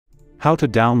How to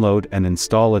download and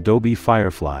install Adobe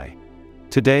FIREFLY.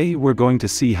 Today we're going to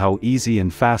see how easy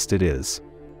and fast it is.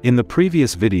 In the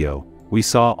previous video, we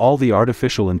saw all the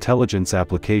artificial intelligence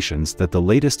applications that the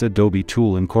latest Adobe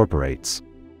tool incorporates.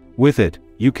 With it,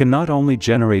 you can not only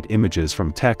generate images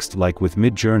from text like with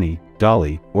Midjourney,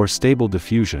 DALL-E, or Stable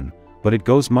Diffusion, but it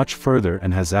goes much further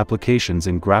and has applications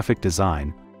in graphic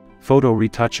design, photo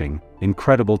retouching,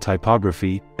 incredible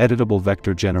typography, editable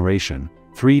vector generation,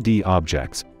 3D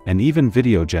objects, and even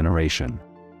video generation.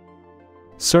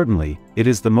 Certainly, it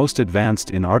is the most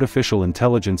advanced in artificial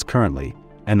intelligence currently,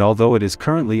 and although it is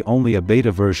currently only a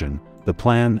beta version, the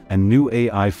plan and new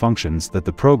AI functions that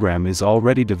the program is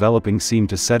already developing seem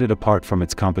to set it apart from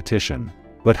its competition.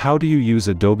 But how do you use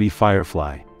Adobe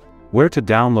FIREFLY? Where to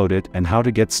download it and how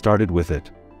to get started with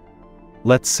it?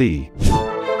 Let's see.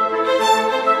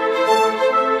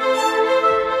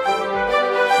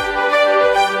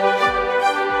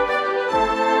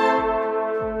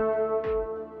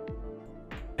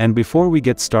 And before we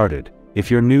get started, if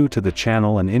you're new to the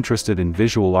channel and interested in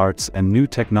visual arts and new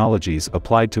technologies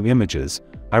applied to images,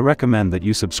 I recommend that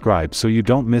you subscribe so you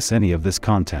don't miss any of this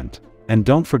content. And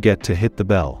don't forget to hit the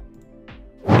bell.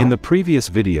 In the previous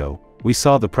video, we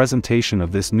saw the presentation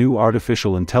of this new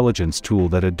artificial intelligence tool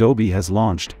that Adobe has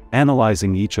launched,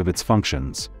 analyzing each of its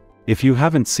functions. If you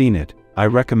haven't seen it, I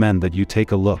recommend that you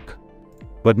take a look.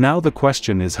 But now the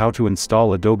question is how to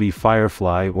install Adobe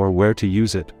FIREFLY or where to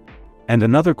use it. And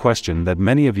another question that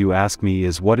many of you ask me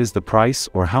is what is the price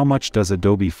or how much does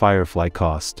Adobe FIREFLY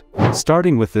cost?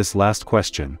 Starting with this last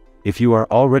question, if you are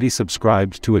already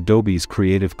subscribed to Adobe's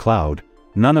Creative Cloud,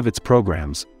 none of its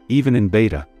programs, even in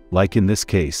beta, like in this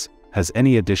case, has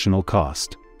any additional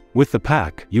cost. With the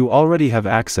pack, you already have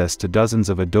access to dozens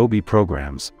of Adobe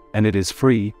programs, and it is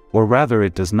free, or rather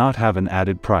it does not have an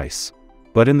added price.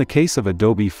 But in the case of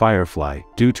Adobe FIREFLY,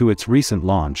 due to its recent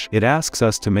launch, it asks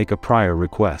us to make a prior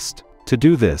request. To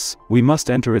do this, we must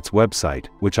enter its website,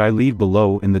 which I leave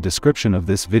below in the description of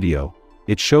this video.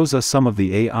 It shows us some of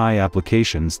the AI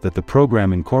applications that the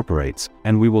program incorporates,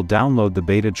 and we will download the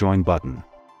beta join button.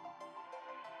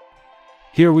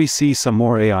 Here we see some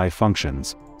more AI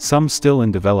functions, some still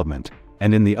in development,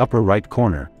 and in the upper right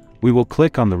corner, we will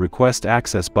click on the request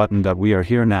access button. We are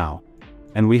here now.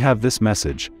 And we have this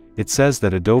message. It says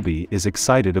that Adobe is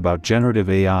excited about generative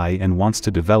AI and wants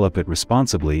to develop it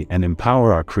responsibly and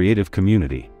empower our creative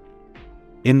community.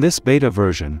 In this beta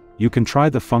version, you can try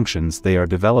the functions they are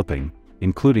developing,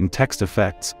 including text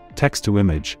effects,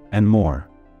 text-to-image, and more.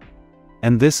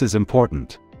 And this is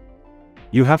important.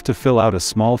 You have to fill out a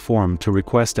small form to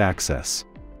request access.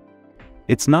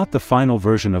 It's not the final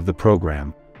version of the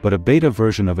program, but a beta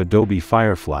version of Adobe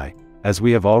FIREFLY, as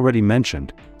we have already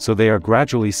mentioned, so they are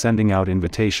gradually sending out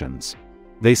invitations.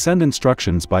 They send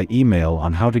instructions by email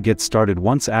on how to get started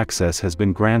once access has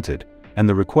been granted, and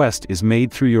the request is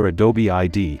made through your Adobe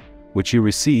ID, which you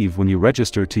receive when you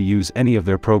register to use any of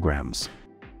their programs.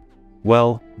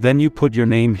 Well, then you put your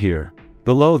name here.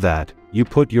 Below that, you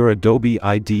put your Adobe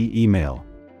ID email.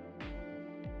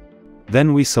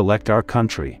 Then we select our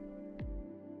country.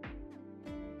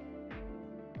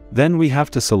 Then we have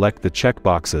to select the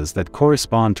checkboxes that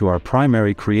correspond to our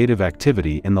primary creative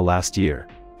activity in the last year.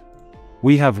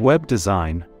 We have web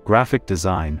design, graphic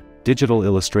design, digital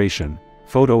illustration,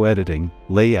 photo editing,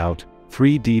 layout,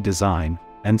 3D design,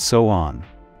 and so on.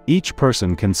 Each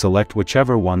person can select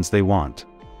whichever ones they want.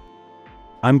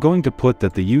 I'm going to put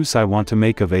that the use I want to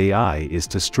make of AI is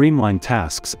to streamline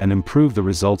tasks and improve the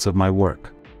results of my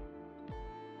work.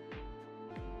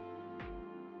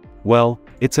 Well,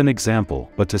 it's an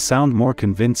example, but to sound more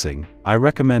convincing, I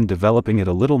recommend developing it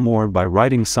a little more by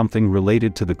writing something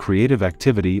related to the creative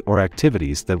activity or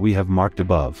activities that we have marked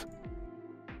above.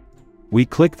 We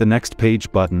click the next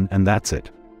page button and that's it.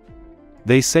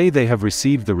 They say they have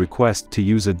received the request to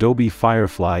use Adobe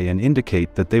FIREFLY and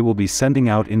indicate that they will be sending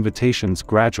out invitations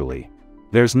gradually.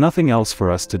 There's nothing else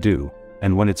for us to do,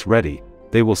 and when it's ready,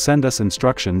 they will send us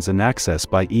instructions and access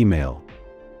by email.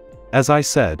 As I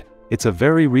said, it's a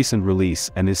very recent release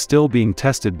and is still being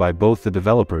tested by both the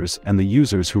developers and the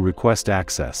users who request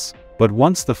access. But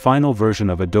once the final version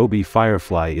of Adobe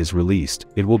FIREFLY is released,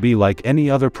 it will be like any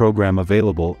other program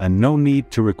available and no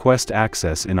need to request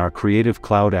access in our Creative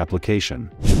Cloud application.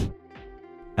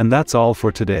 And that's all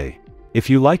for today. If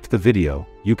you liked the video,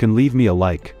 you can leave me a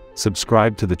like,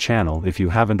 subscribe to the channel if you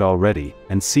haven't already,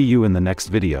 and see you in the next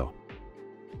video.